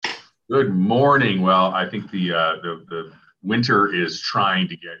Good morning. Well, I think the winter is trying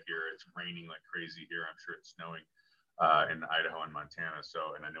to get here. It's raining like crazy here. I'm sure it's snowing in Idaho and Montana.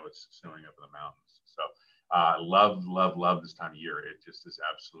 So, and I know it's snowing up in the mountains. So, love this time of year. It just is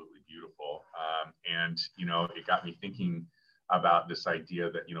absolutely beautiful. And it got me thinking about this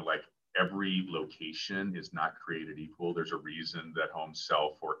idea that like every location is not created equal. There's a reason that homes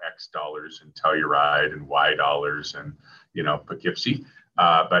sell for X dollars in Telluride and Y dollars and Poughkeepsie.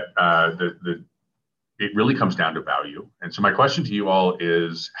 But it really comes down to value. And so my question to you all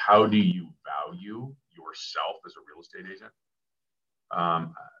is, how do you value yourself as a real estate agent?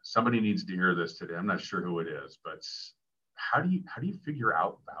 Somebody needs to hear this today. I'm not sure who it is, but how do you figure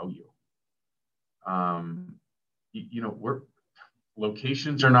out value?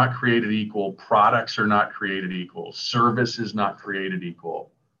 Locations are not created equal. Products are not created equal. Service is not created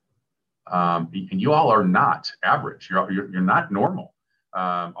equal. And you all are not average. You're not normal.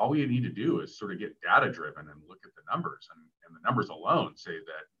 All you need to do is sort of get data driven and look at the numbers, and the numbers alone say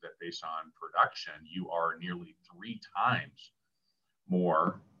that based on production, you are nearly 3 times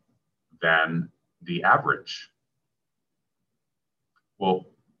more than the average. Well,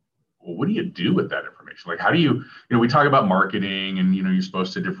 what do you do with that information? Like, how do you, we talk about marketing and, you're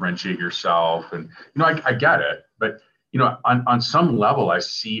supposed to differentiate yourself, and, I get it, but, on some level, I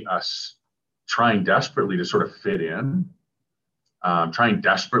see us trying desperately to sort of fit in, trying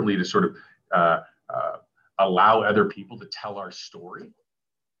desperately to sort of allow other people to tell our story.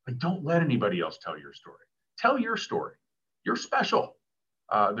 Like, don't let anybody else tell your story. Tell your story. You're special.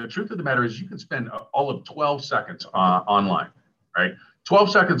 The truth of the matter is you can spend all of 12 seconds online, right?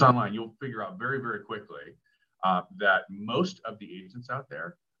 12 seconds online, you'll figure out very, very quickly that most of the agents out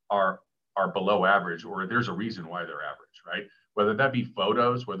there are below average, or there's a reason why they're average, right? Whether that be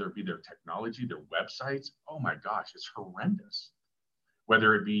photos, whether it be their technology, their websites, oh my gosh, it's horrendous.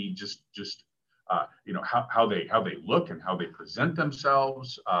 Whether it be just how they look and how they present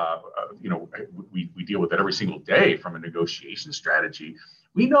themselves, we deal with it every single day from a negotiation strategy.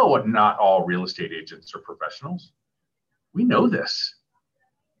 We know what not all real estate agents are professionals. We know this.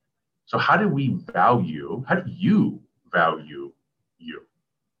 So how do you value you?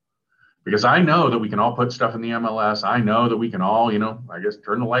 Because I know that we can all put stuff in the MLS. I know that we can all, I guess,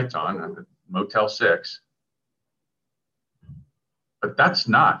 turn the lights on at the Motel 6. But that's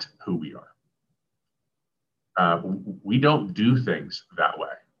not who we are. We don't do things that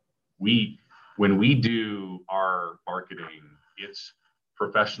way. When we do our marketing, it's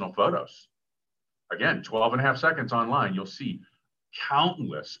professional photos. Again, 12 and a half seconds online, you'll see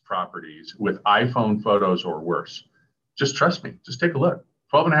countless properties with iPhone photos or worse. Just trust me. Just take a look.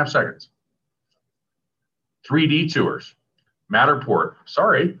 12 and a half seconds. 3D tours. Matterport.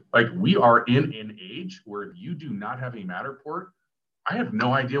 Sorry, like, we are in an age where if you do not have a Matterport, I have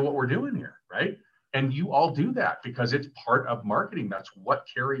no idea what we're doing here, right? And you all do that because it's part of marketing. That's what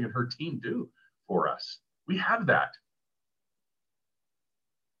Carrie and her team do for us. We have that.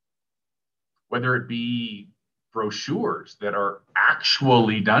 Whether it be brochures that are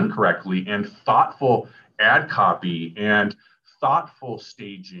actually done correctly, and thoughtful ad copy, and thoughtful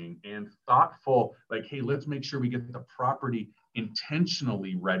staging, and thoughtful, like, hey, let's make sure we get the property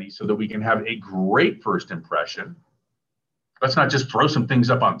intentionally ready so that we can have a great first impression. Let's not just throw some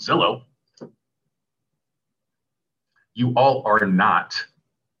things up on Zillow. You all are not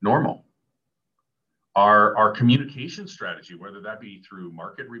normal. Our communication strategy, whether that be through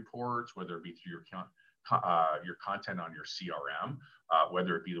market reports, whether it be through your content on your CRM,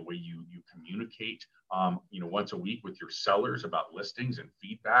 whether it be the way you communicate, once a week with your sellers about listings and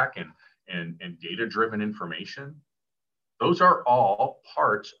feedback and data-driven information, those are all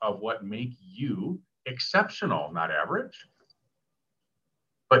parts of what make you exceptional, not average.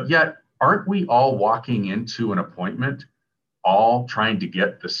 But yet, aren't we all walking into an appointment all trying to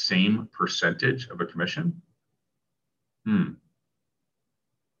get the same percentage of a commission?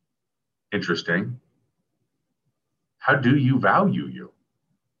 Interesting. How do you value you?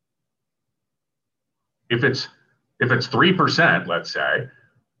 If it's 3%, let's say,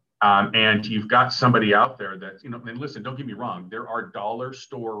 and you've got somebody out there that, and listen, don't get me wrong, there are dollar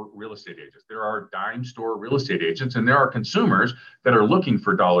store real estate agents, there are dime store real estate agents, and there are consumers that are looking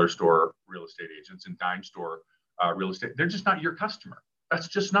for dollar store real estate agents and dime store real estate. They're just not your customer. That's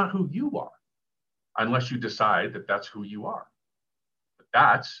just not who you are, unless you decide that that's who you are. But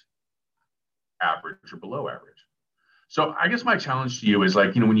that's average or below average. So I guess my challenge to you is,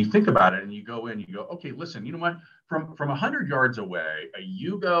 like, when you think about it and you go in, you go, okay, listen, you know what? From 100 yards away, a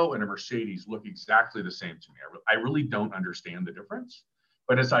Yugo and a Mercedes look exactly the same to me. I really don't understand the difference.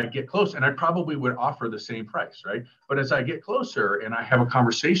 But as I get close, and I probably would offer the same price, right? But as I get closer and I have a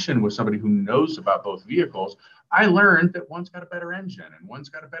conversation with somebody who knows about both vehicles, I learned that one's got a better engine and one's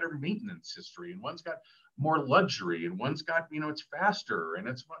got a better maintenance history and one's got more luxury and one's got, it's faster and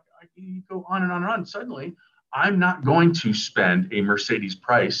it's, you go on and on and on. Suddenly, I'm not going to spend a Mercedes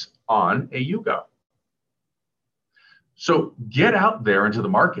price on a Yugo. So get out there into the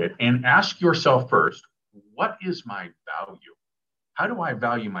market and ask yourself first, what is my value? How do I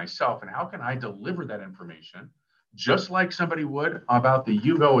value myself, and how can I deliver that information, just like somebody would about the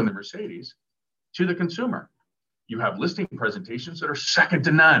Yugo and the Mercedes, to the consumer? You have listing presentations that are second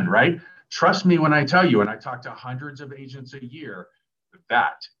to none, right? Trust me when I tell you, and I talk to hundreds of agents a year,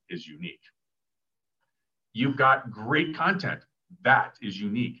 that is unique. You've got great content. That is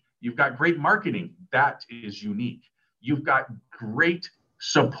unique. You've got great marketing. That is unique. You've got great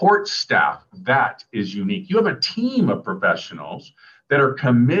support staff. That is unique. You have a team of professionals that are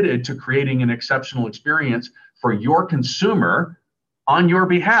committed to creating an exceptional experience for your consumer on your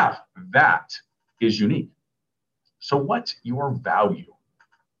behalf. That is unique. So what's your value?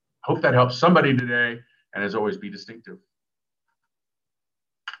 Hope that helps somebody today. And as always, be distinctive.